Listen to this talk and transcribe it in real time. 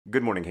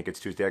Good morning, Hank. It's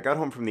Tuesday. I got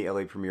home from the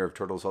LA premiere of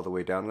Turtles All the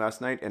Way Down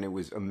last night, and it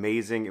was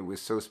amazing. It was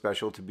so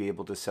special to be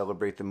able to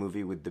celebrate the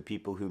movie with the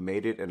people who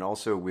made it, and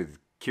also with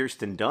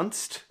Kirsten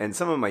Dunst, and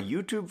some of my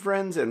YouTube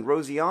friends, and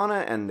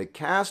Rosianna, and the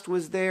cast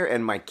was there,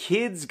 and my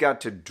kids got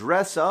to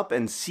dress up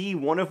and see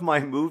one of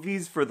my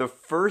movies for the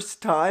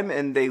first time,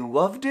 and they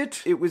loved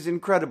it. It was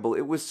incredible.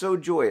 It was so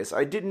joyous.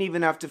 I didn't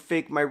even have to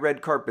fake my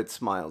red carpet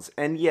smiles,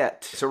 and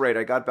yet. So right,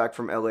 I got back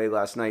from LA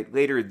last night.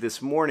 Later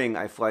this morning,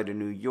 I fly to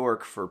New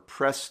York for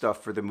press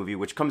stuff for the movie,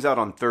 which comes out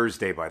on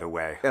Thursday, by the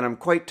way. And I'm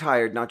quite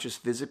tired, not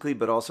just physically,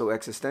 but also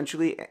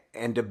existentially,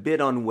 and a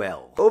bit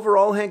unwell.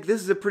 Overall, Hank,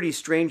 this is a pretty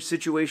strange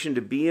situation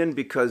to be in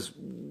because,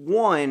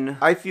 one,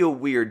 I feel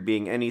weird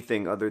being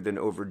anything other than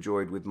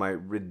overjoyed with my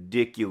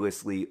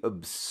ridiculously,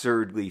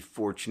 absurdly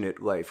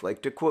fortunate life.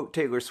 Like, to quote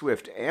Taylor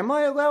Swift, am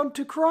I allowed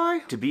to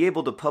cry? To be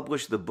able to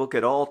publish the book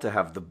at all, to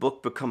have the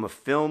book become a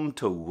film,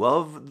 to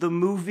love the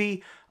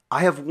movie,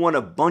 I have won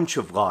a bunch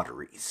of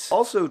lotteries.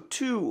 Also,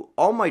 two,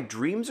 all my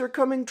dreams are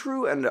coming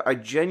true, and I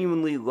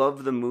genuinely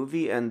love the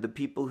movie and the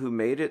people who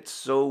made it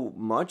so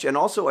much. And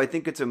also, I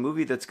think it's a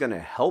movie that's gonna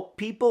help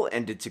people,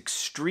 and it's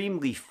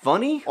extremely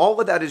funny.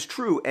 All of that is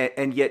true,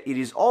 and yet it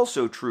is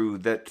also true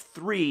that,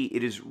 three,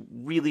 it is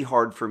really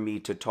hard for me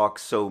to talk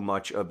so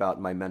much about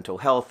my mental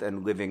health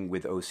and living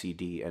with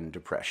OCD and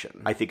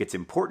depression. I think it's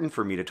important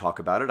for me to talk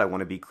about it. I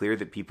want to be clear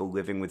that people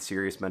living with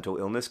serious mental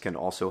illness can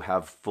also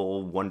have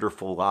full,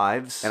 wonderful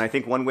lives. And I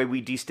think one way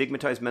we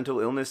destigmatize mental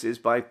illness is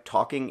by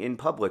talking in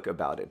public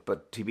about it.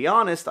 But to be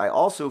honest, I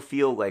also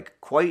feel like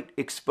quite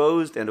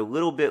exposed and a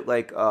little bit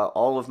like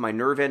all of my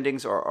nerve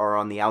endings are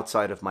on the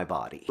outside of my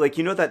body. Like,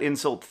 you know that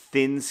insult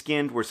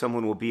thin-skinned where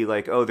someone will be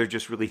like, oh, they're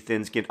just really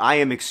thin-skinned? I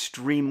am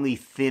extremely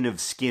thin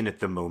of skin at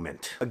the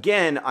moment.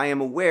 Again, I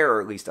am aware, or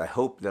at least I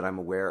hope that I'm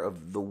aware,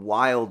 of the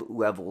wild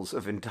levels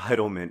of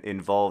entitlement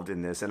involved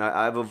in this. And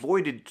I've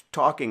avoided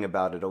talking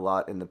about it a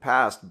lot in the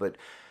past, but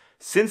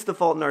since The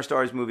Fault in Our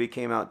Stars movie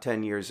came out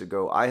 10 years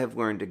ago, I have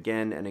learned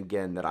again and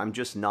again that I'm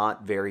just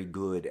not very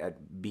good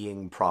at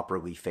being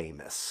properly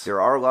famous.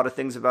 There are a lot of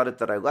things about it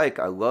that I like.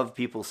 I love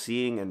people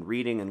seeing and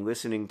reading and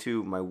listening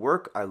to my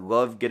work. I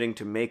love getting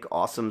to make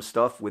awesome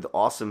stuff with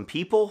awesome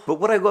people. But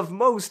what I love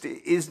most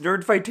is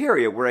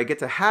Nerdfighteria, where I get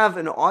to have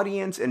an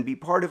audience and be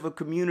part of a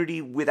community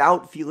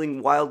without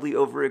feeling wildly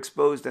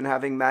overexposed and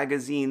having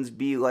magazines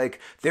be like,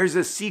 there's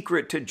a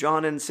secret to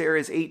John and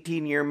Sarah's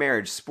 18-year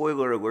marriage.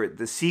 Spoiler alert,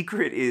 the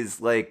secret is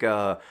like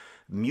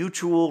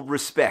mutual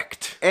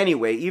respect.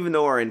 Anyway, even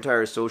though our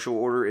entire social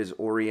order is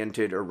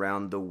oriented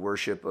around the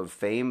worship of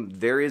fame,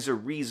 there is a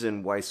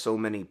reason why so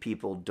many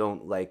people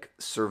don't like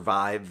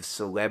survive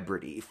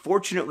celebrity.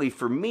 Fortunately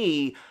for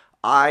me,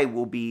 I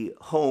will be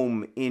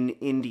home in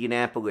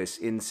Indianapolis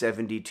in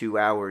 72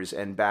 hours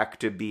and back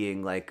to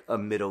being like a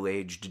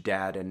middle-aged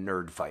dad and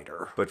nerd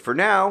fighter. But for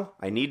now,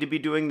 I need to be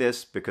doing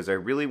this because I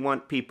really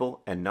want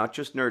people, and not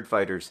just nerd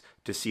fighters,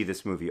 to see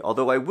this movie.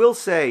 Although I will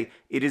say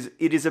it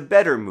is a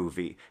better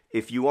movie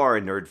if you are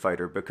a nerd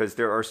fighter because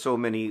there are so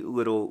many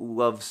little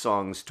love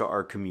songs to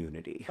our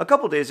community. A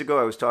couple days ago,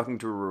 I was talking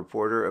to a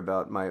reporter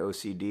about my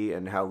OCD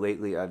and how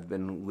lately I've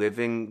been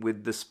living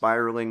with the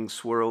spiraling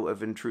swirl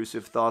of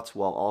intrusive thoughts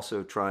while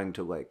also trying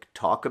to like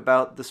talk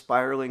about the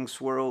spiraling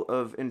swirl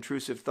of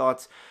intrusive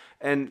thoughts.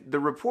 And the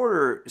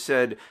reporter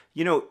said,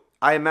 you know,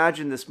 I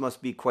imagine this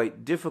must be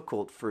quite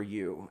difficult for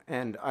you,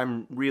 and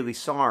I'm really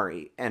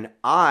sorry. And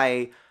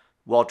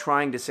while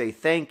trying to say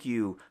thank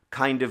you,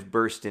 kind of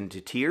burst into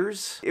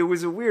tears. It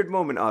was a weird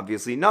moment,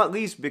 obviously, not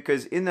least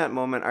because in that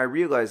moment I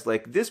realized,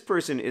 like, this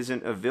person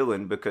isn't a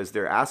villain because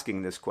they're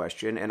asking this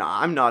question, and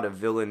I'm not a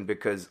villain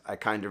because I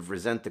kind of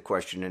resent the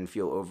question and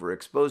feel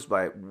overexposed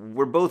by it.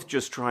 We're both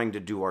just trying to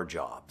do our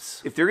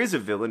jobs. If there is a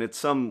villain, it's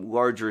some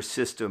larger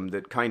system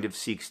that kind of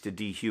seeks to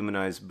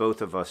dehumanize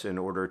both of us in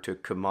order to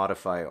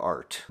commodify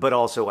art. But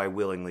also I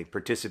willingly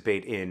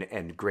participate in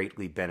and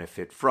greatly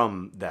benefit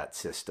from that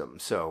system,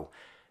 so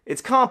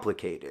it's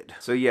complicated.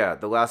 So yeah,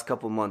 the last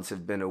couple months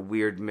have been a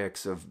weird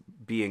mix of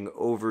being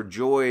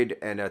overjoyed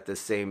and at the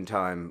same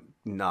time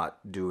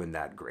not doing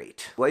that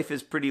great. Life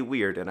is pretty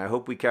weird, and I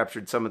hope we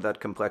captured some of that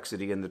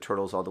complexity in the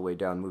Turtles All the Way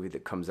Down movie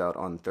that comes out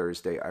on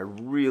Thursday. I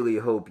really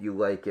hope you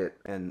like it,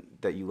 and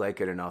that you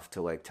like it enough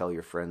to like tell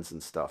your friends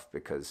and stuff,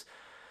 because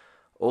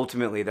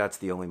ultimately that's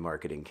the only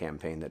marketing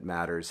campaign that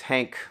matters.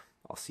 Hank,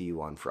 I'll see you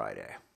on Friday.